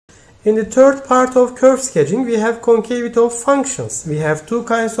In the third part of curve sketching, we have concavity of functions. We have two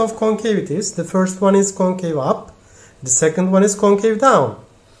kinds of concavities. The first one is concave up. The second one is concave down.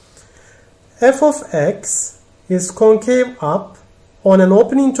 F of x is concave up on an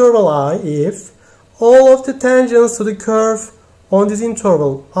open interval I if all of the tangents to the curve on this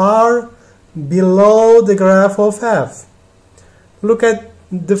interval are below the graph of f. Look at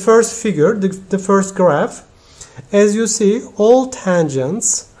the first figure, the first graph. As you see, all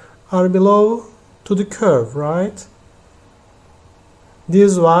tangents are below to the curve, right?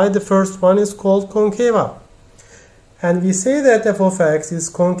 This is why the first one is called concave up. And we say that f of x is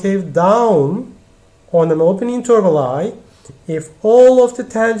concave down on an open interval I if all of the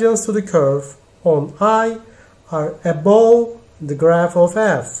tangents to the curve on I are above the graph of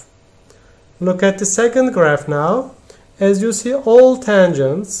f. Look at the second graph now. As you see, all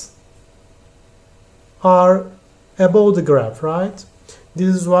tangents are above the graph, right?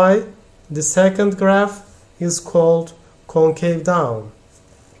 This is why the second graph is called concave down.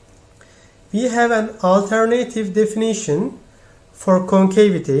 We have an alternative definition for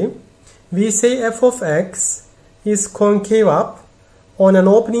concavity. We say f of x is concave up on an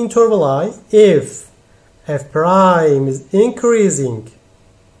open interval I if f prime is increasing,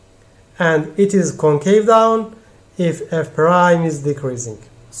 and it is concave down if f prime is decreasing.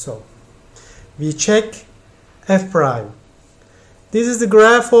 So we check f prime. This is the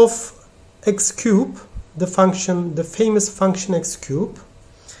graph of x cube, the function, the famous function x cube.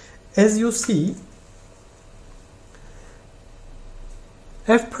 As you see,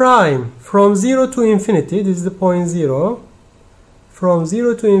 f prime from 0 to infinity, this is the point 0, from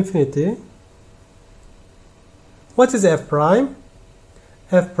 0 to infinity. What is f prime?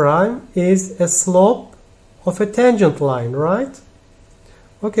 F prime is a slope of a tangent line, right?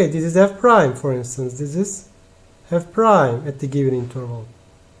 Okay, this is f prime, for instance. This is f prime at the given interval,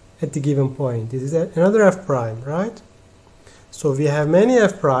 at the given point. This is another f prime, right? So we have many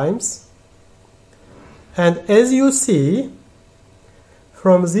f primes, and as you see,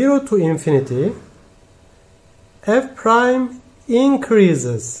 from 0 to infinity, f prime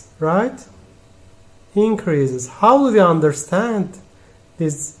increases, right? Increases. How do we understand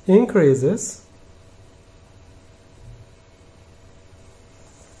these increases?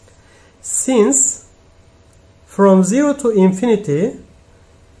 Since from 0 to infinity,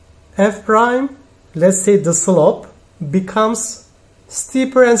 f prime, let's say the slope, becomes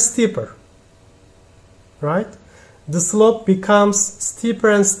steeper and steeper, right? The slope becomes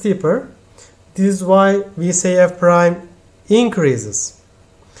steeper and steeper. This is why we say f prime increases.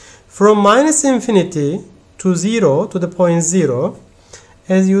 From minus infinity to 0, to the point 0,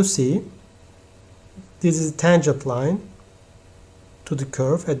 as you see, this is a tangent line to the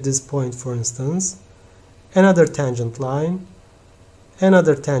curve at this point, for instance. Another tangent line,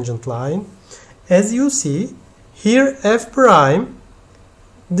 another tangent line. As you see, here f prime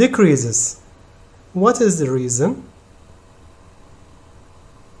decreases. What is the reason?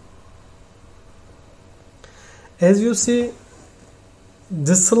 As you see,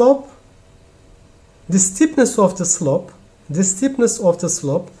 the slope, the steepness of the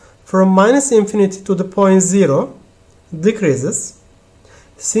slope from minus infinity to the point 0 decreases.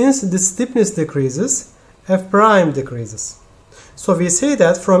 Since the steepness decreases, f prime decreases. So we say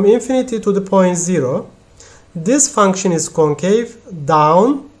that from infinity to the point 0, this function is concave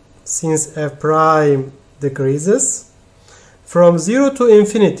down since f prime decreases. From 0 to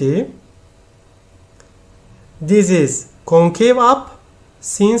infinity, this is concave up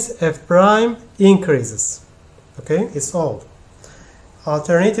since f prime increases. Okay, it's all.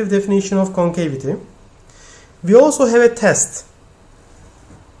 Alternative definition of concavity. We also have a test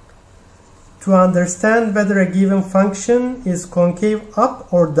to understand whether a given function is concave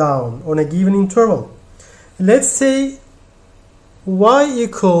up or down on a given interval. Let's say y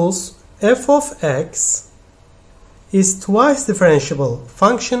equals f of x is twice differentiable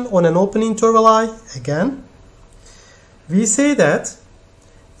function on an open interval I. Again, we say that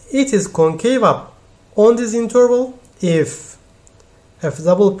it is concave up on this interval if f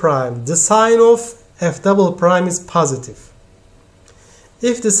double prime, the sign of f double prime is positive.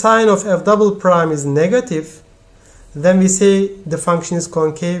 If the sign of f double prime is negative, then we say the function is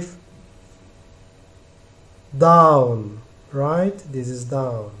concave down, right? This is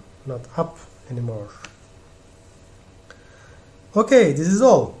down, not up anymore. Okay, this is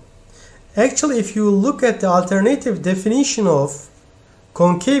all. Actually, if you look at the alternative definition of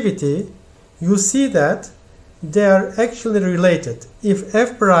concavity, you see that they are actually related. If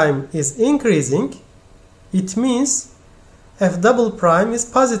f prime is increasing, it means f double prime is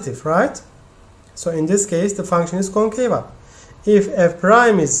positive, right? So in this case, the function is concave up. if f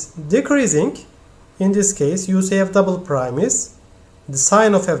prime is decreasing, in this case you say f double prime is, the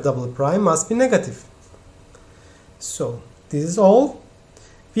sign of f double prime must be negative. So this is all.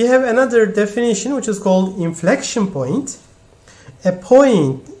 We have another definition which is called inflection point. A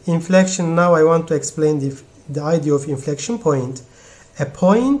point, inflection, now I want to explain the idea of inflection point. A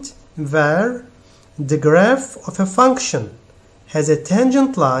point where the graph of a function has a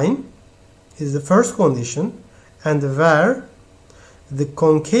tangent line is the first condition, and where the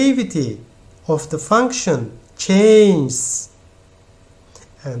concavity of the function changes.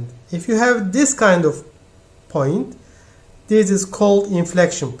 And if you have this kind of point, this is called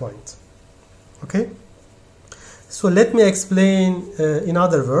inflection point. Okay? So let me explain in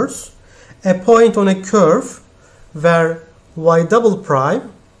other words. A point on a curve where y double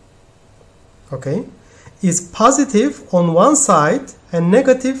prime, okay, is positive on one side and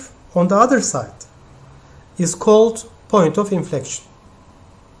negative on the other side is called point of inflection.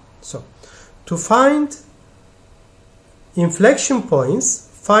 So to find inflection points,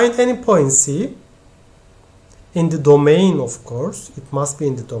 find any point C in the domain, of course, it must be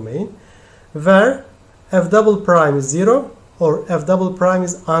in the domain, where f double prime is 0 or f double prime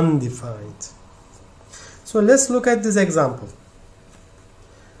is undefined. So let's look at this example.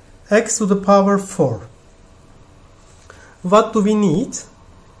 X to the power 4. What do we need?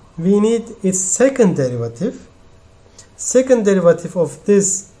 We need its second derivative. Second derivative of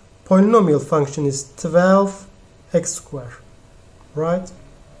this polynomial function is 12x squared, right?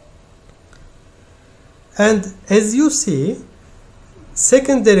 And as you see,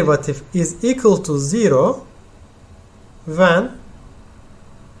 second derivative is equal to 0 when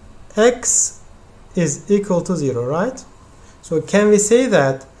x is equal to 0, right? So can we say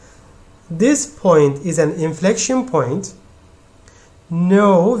that this point is an inflection point?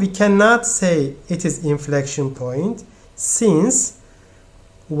 No, we cannot say it is inflection point, since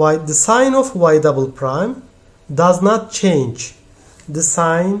the sign of y double prime does not change. The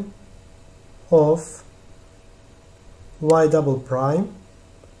sign of y double prime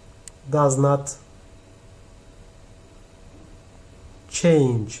does not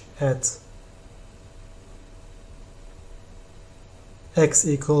change at x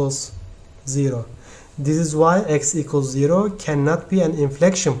equals 0. This is why x equals 0 cannot be an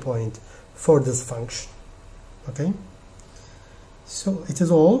inflection point for this function. Okay, so it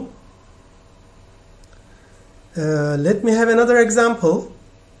is all. Let me have another example.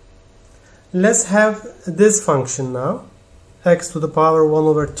 Let's have this function now, x to the power 1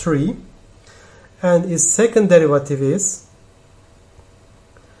 over 3, and its second derivative is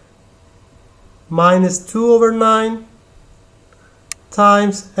minus 2 over 9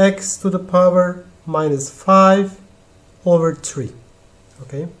 times x to the power minus 5 over 3.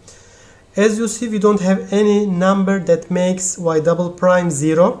 Okay, as you see, we don't have any number that makes y double prime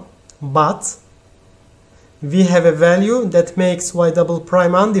 0, but we have a value that makes y double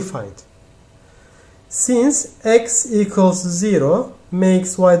prime undefined. Since x equals 0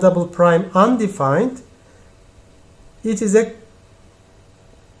 makes y double prime undefined, it is a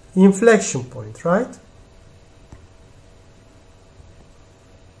inflection point, right?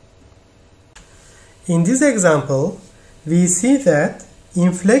 In this example, we see that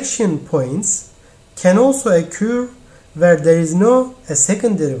inflection points can also occur where there is no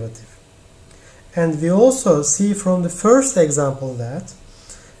second derivative. And we also see from the first example that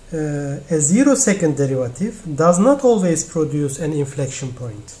a 0 second derivative does not always produce an inflection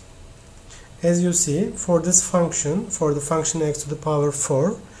point. As you see, for this function, for the function x to the power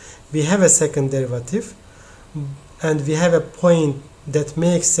 4, we have a second derivative and we have a point that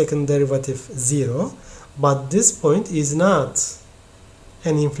makes second derivative 0, but this point is not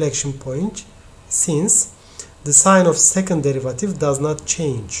an inflection point since the sign of second derivative does not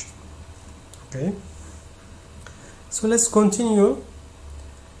change. Okay, so let's continue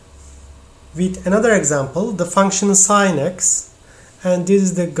with another example, the function sine x, and this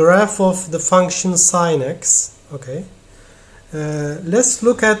is the graph of the function sine x. Okay, let's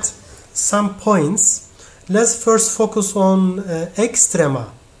look at some points. Let's first focus on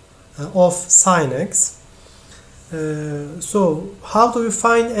extrema of sine x. So how do we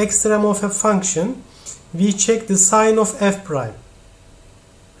find extrema of a function? We check the sign of f prime,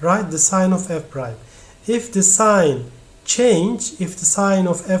 right? The sign of f prime. If the sign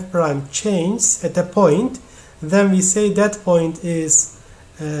of f prime changes at a point, then we say that point is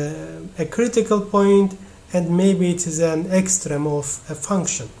a critical point and maybe it is an extrema of a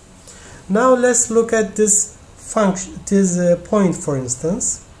function. Now let's look at this function, this point, for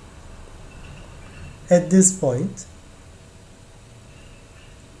instance. At this point,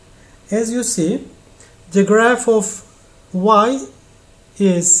 as you see, the graph of y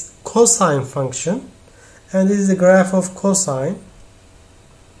is cosine function, and this is the graph of cosine.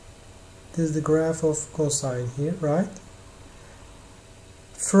 This is the graph of cosine here, right?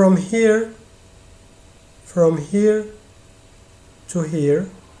 From here to here,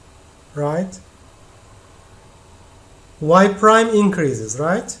 right? Y prime increases,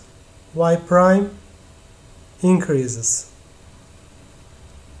 right? Y prime increases.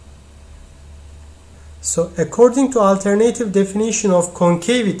 So according to alternative definition of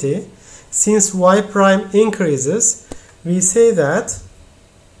concavity, since y prime increases, we say that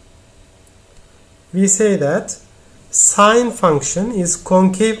sine function is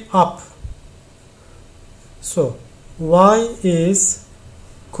concave up. So y is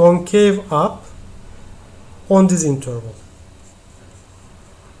concave up on this interval.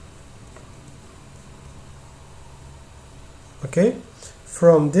 Okay,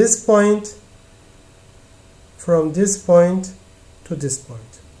 from this point to this point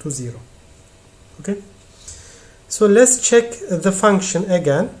to 0. Okay, so let's check the function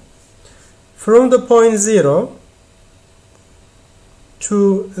again. From the point 0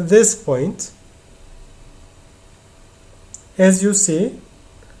 to this point, as you see,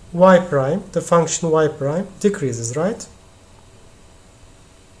 y prime, the function y prime decreases, right?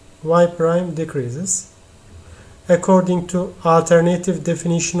 Y prime decreases according to alternative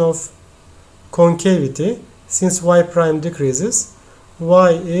definition of concavity. Since y prime decreases,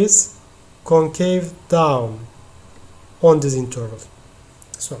 y is concave down on this interval.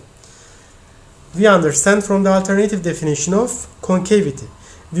 So we understand from the alternative definition of concavity.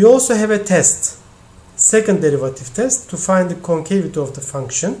 We also have a test, second derivative test, to find the concavity of the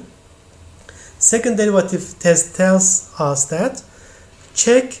function. Second derivative test tells us that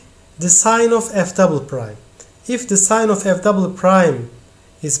check the sign of f double prime. If the sign of f double prime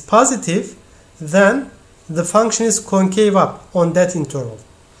is positive, then the function is concave up on that interval.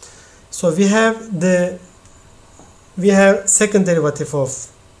 So we have second derivative of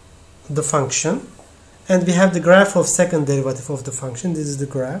the function, and we have the graph of second derivative of the function. This is the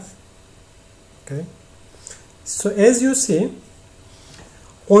graph. Okay, so as you see,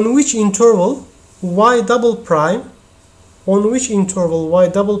 on which interval y double prime,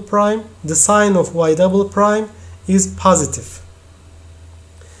 the sign of y double prime is positive.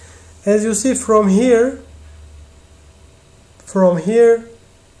 As you see, from here,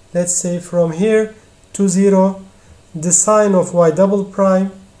 let's say from here to 0, the sign of y double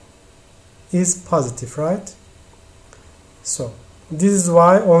prime is positive, right? So this is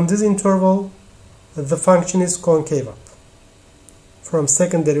why on this interval the function is concave up from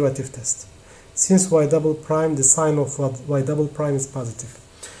second derivative test, since y double prime, the sign of y double prime is positive.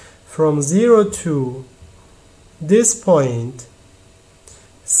 From 0 to this point,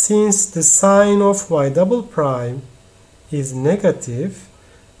 since the sign of y double prime is negative,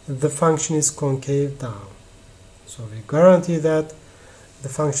 the function is concave down. So we guarantee that the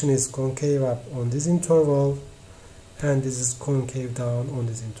function is concave up on this interval, and this is concave down on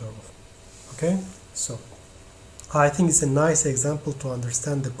this interval. Okay, so I think it's a nice example to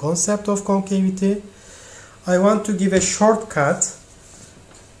understand the concept of concavity. I want to give a shortcut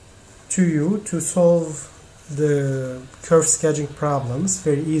to you to solve the curve sketching problems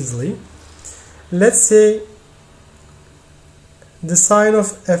very easily. Let's say the sign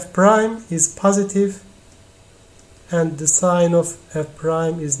of f prime is positive and the sign of f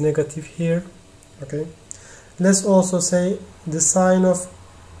prime is negative here. Okay, let's also say the sign of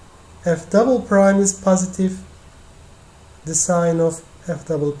f double prime is positive, the sign of f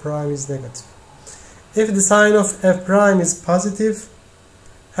double prime is negative. If the sign of f prime is positive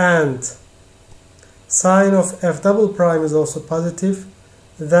and sign of f double prime is also positive,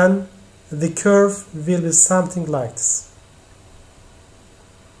 then the curve will be something like this.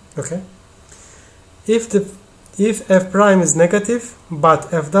 Okay, if f prime is negative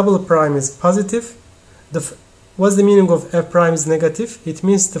but f double prime is positive, what's the meaning of f prime is negative? It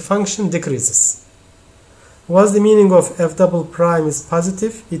means the function decreases. What's the meaning of f double prime is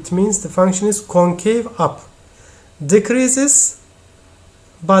positive? It means the function is concave up, decreases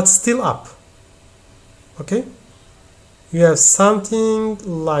but still up. Okay, you have something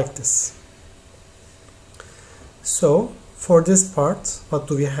like this. So for this part, what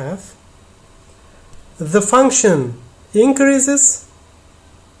do we have? The function increases,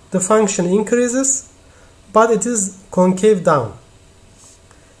 but it is concave down.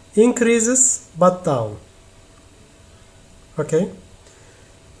 Increases but down. Okay,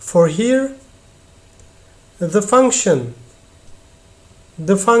 for here the function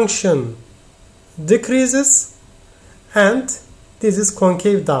decreases and this is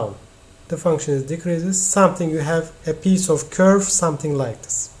concave down. the function is decreases, something you have a piece of curve, something like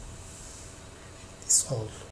this. It's all.